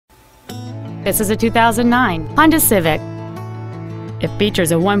This is a 2009 Honda Civic. It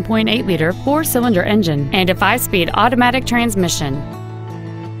features a 1.8-liter four-cylinder engine and a 5-speed automatic transmission.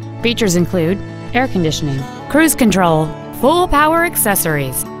 Features include air conditioning, cruise control, full power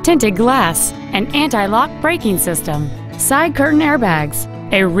accessories, tinted glass, an anti-lock braking system, side curtain airbags,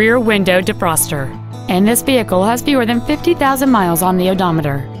 a rear window defroster, and this vehicle has fewer than 50,000 miles on the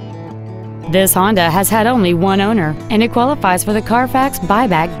odometer. This Honda has had only one owner, and it qualifies for the Carfax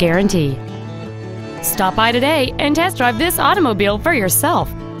buyback guarantee. Stop by today and test drive this automobile for yourself.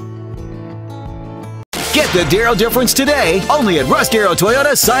 Get the Darrow difference today, only at Russ Darrow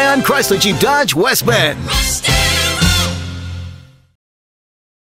Toyota, Scion, Chrysler, Jeep, Dodge, West Bend.